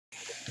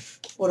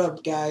What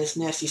up guys,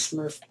 Nasty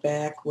Smurf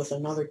back with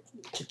another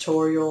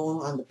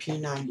tutorial on the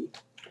P90.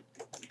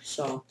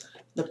 So,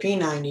 the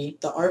P90,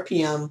 the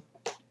RPM,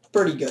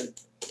 pretty good.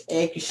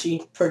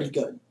 Accuracy, pretty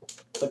good.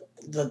 But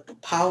the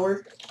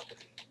power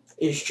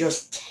is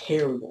just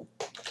terrible.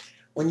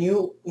 When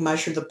you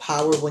measure the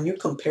power, when you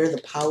compare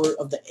the power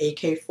of the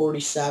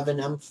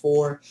AK-47,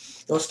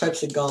 M4, those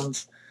types of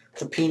guns,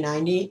 the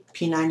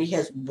P90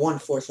 has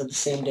 1/4 of the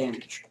same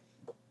damage,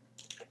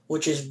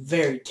 which is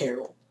very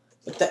terrible.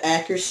 But the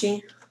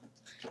accuracy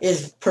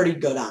is pretty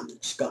good on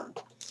this gun.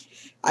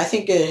 I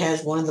think it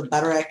has one of the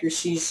better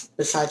accuracies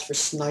besides for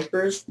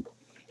snipers,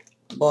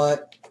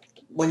 but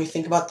when you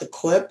think about the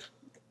clip,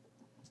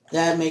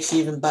 that makes it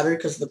even better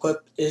because the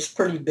clip is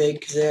pretty big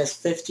because it has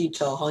 50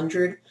 to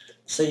 100,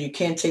 so you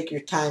can take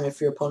your time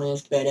if your opponent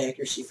has bad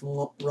accuracy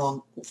from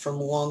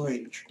long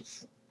range.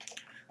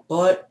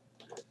 But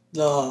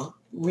the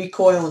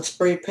recoil and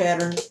spray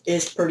pattern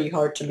is pretty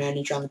hard to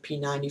manage on the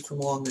P90 from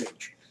long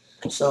range.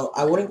 So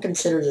I wouldn't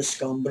consider this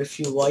gun, but if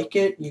you like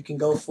it, you can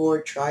go for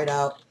it, try it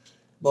out,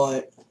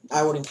 but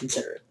I wouldn't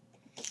consider it.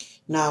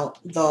 Now,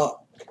 the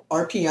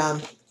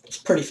RPM is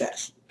pretty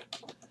fast.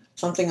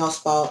 Something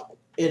else about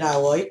it I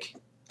like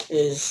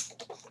is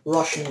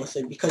rushing with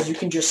it, because you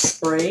can just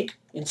spray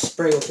and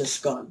spray with this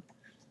gun.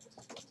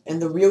 And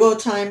the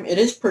reload time, it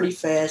is pretty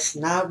fast,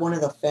 not one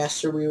of the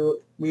faster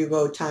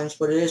reload times,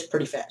 but it is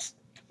pretty fast.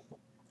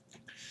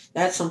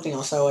 That's something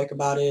else I like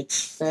about it.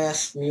 It's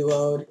fast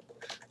reload,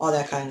 all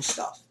that kind of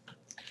stuff.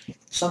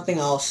 Something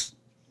else,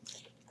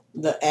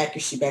 the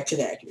accuracy, back to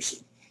the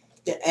accuracy.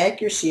 The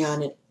accuracy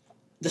on it,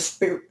 the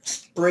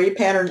spray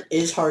pattern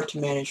is hard to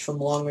manage from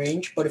long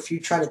range, but if you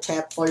try to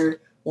tap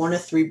fire, 1 to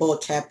 3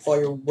 bullet tap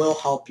fire will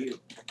help you.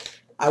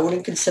 I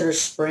wouldn't consider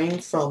spraying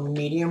from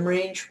medium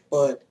range,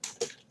 but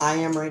I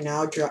am right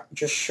now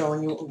just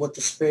showing you what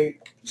the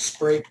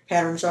spray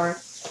patterns are,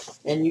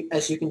 and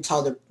as you can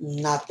tell, they're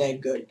not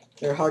that good.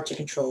 They're hard to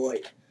control.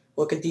 Like,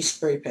 look at these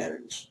spray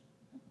patterns.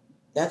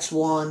 That's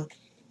 1.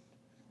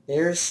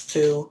 There's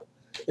 2.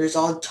 There's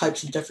all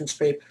types of different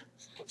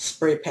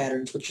spray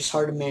patterns, which is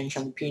hard to manage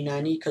on the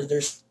P90 because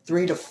there's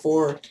 3 to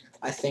 4,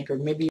 I think, or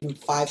maybe even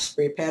 5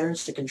 spray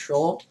patterns to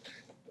control,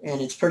 and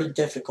it's pretty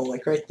difficult.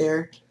 Like right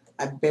there,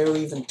 I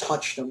barely even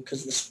touched them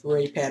because the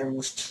spray pattern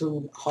was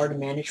too hard to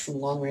manage from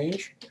long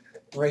range.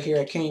 Right here,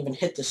 I can't even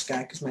hit this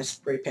guy because my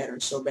spray pattern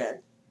is so bad.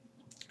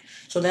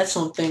 So that's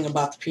something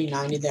about the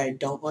P90 that I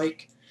don't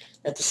like,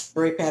 that the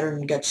spray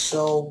pattern gets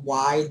so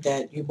wide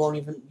that you won't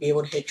even be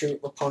able to hit your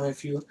opponent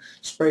if you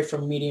spray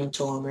from medium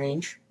to long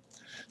range.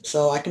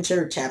 So I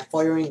consider tap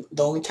firing.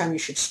 The only time you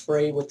should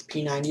spray with the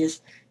P90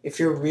 is if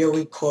you're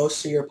really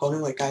close to your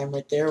opponent, like I am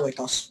right there. Like,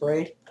 I'll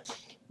spray,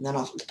 and then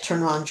I'll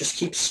turn around and just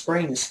keep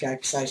spraying this guy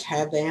because I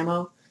have the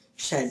ammo,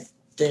 just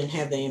didn't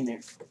have the aim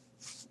there.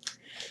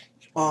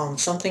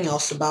 Something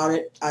else about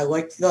it, I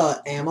like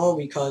the ammo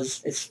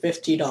because it's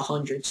 50 to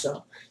 100,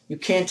 so you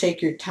can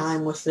take your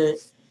time with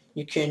it.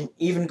 You can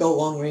even go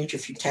long range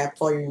if you tap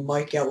fire. You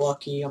might get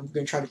lucky. I'm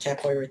going to try to tap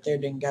fire right there.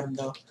 Didn't get him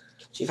though.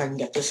 See if I can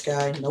get this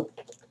guy. Nope.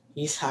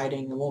 He's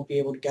hiding. I won't be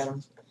able to get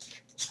him.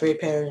 Spray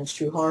pattern's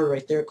too hard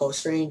right there.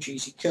 Close range,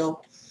 easy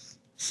kill.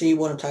 See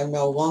what I'm talking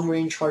about? Long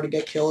range, hard to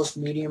get kills.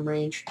 Medium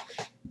range,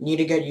 need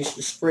to get used to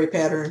the spray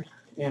pattern.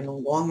 And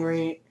long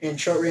range and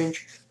short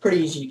range, pretty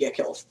easy to get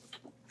kills.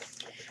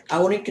 I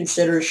wouldn't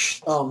consider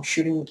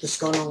shooting with this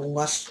gun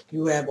unless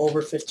you have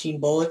over 15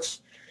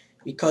 bullets,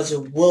 because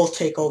it will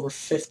take over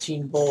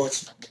 15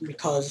 bullets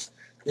because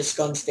this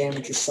gun's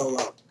damage is so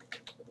low.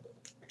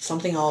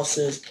 Something else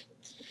is,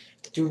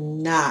 do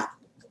not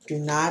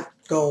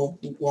go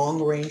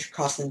long range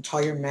across the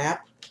entire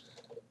map,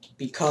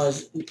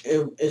 because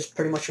it is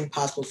pretty much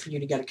impossible for you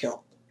to get a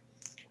kill.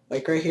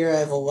 Like right here, I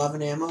have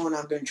 11 ammo, and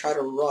I'm going to try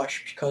to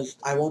rush because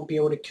I won't be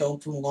able to kill him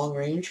from long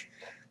range,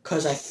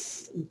 because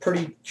I'm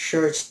pretty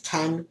sure it's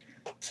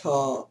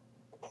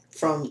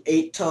from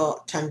 8 to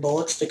 10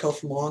 bullets to kill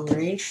from long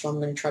range. So I'm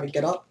going to try to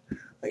get up,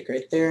 like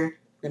right there. I'm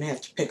going to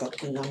have to pick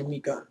up an enemy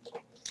gun.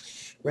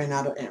 Ran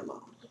out of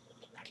ammo.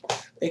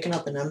 Picking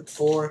up an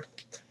M4.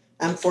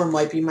 M4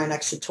 might be my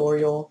next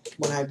tutorial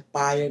when I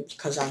buy it,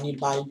 because I need to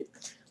buy it.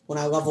 When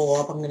I level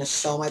up, I'm going to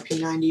sell my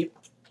P90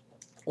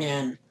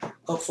 and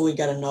hopefully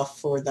get enough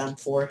for the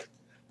M4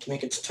 to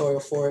make a tutorial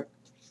for it.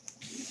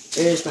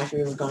 It is my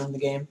favorite gun in the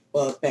game,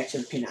 but back to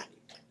the P90.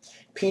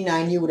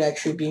 P90 would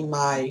actually be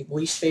my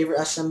least favorite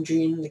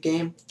SMG in the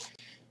game,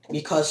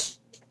 because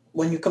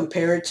when you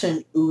compare it to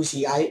an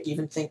Uzi, I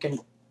even think the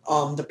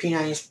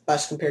P90 is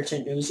best compared to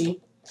an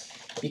Uzi,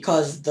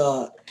 because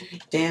the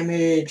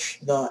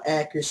damage, the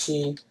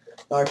accuracy,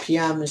 the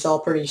RPM is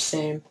all pretty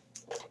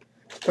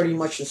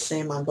much the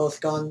same on both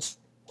guns.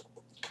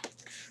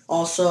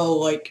 Also,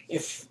 like,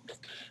 if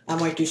I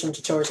might do some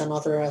tutorials on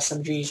other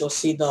SMGs, you'll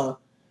see the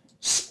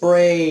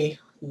spray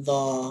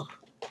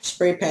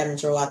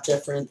patterns are a lot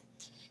different,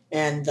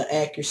 and the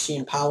accuracy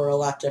and power are a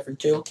lot different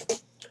too.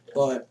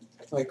 But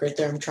like right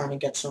there, I'm trying to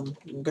get some.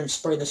 I'm gonna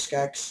spray this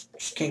guy 'cause I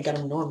just can't get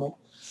him normal,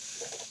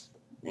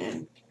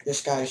 and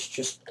this guy's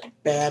just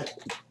bad,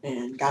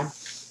 and got him.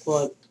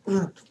 But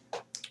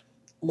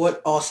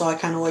what also I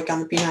kind of like on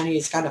the P90,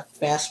 it's got a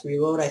fast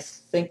reload. I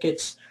think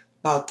it's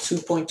about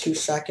 2.2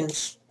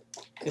 seconds,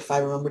 if I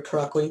remember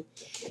correctly.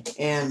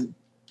 And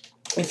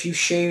if you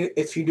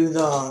do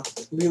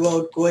the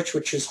reload glitch,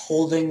 which is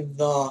holding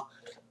the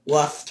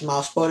left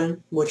mouse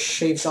button, which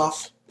shaves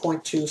off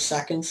 0.2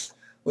 seconds,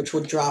 which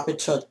would drop it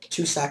to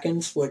 2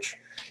 seconds, which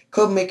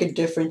could make a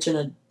difference in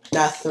a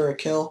death or a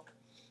kill.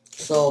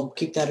 So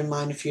keep that in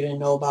mind if you didn't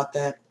know about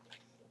that.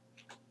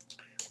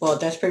 Well,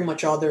 that's pretty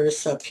much all there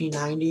is to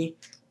P90.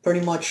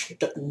 Pretty much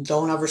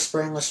don't ever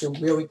spray unless you're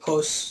really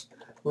close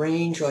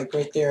range. Like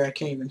right there, I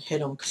can't even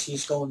hit him because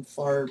he's going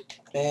far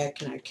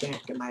back and I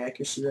can't get my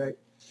accuracy right.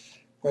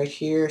 Right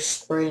here,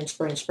 spraying,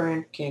 spraying,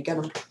 spraying. Can't get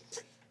him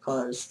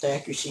because the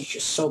accuracy is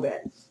just so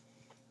bad.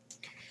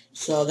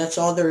 So that's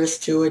all there is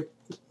to it.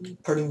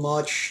 Pretty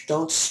much,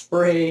 don't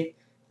spray.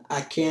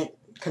 I can't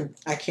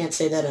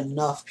say that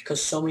enough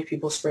because so many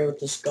people spray with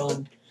this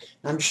gun.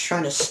 I'm just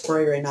trying to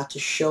spray right now to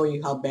show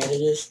you how bad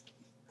it is.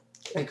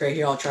 Like right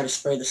here, I'll try to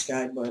spray this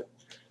guy, but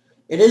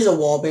it is a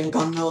wallbang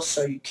gun though,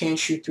 so you can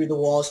shoot through the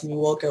walls and you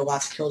will get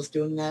lots of kills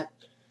doing that.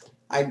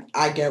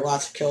 I get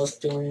lots of kills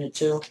doing it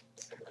too.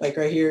 Like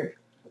right here.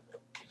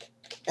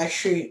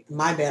 Actually,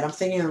 my bad. I'm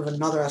thinking of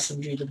another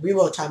SMG. The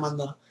reload time on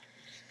the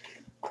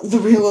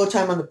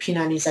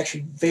P90 is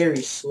actually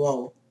very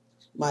slow.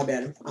 My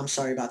bad. I'm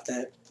sorry about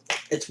that.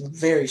 It's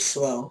very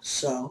slow.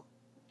 So,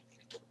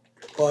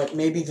 but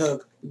maybe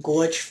the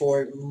glitch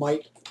for it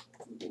might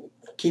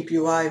keep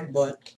you alive, but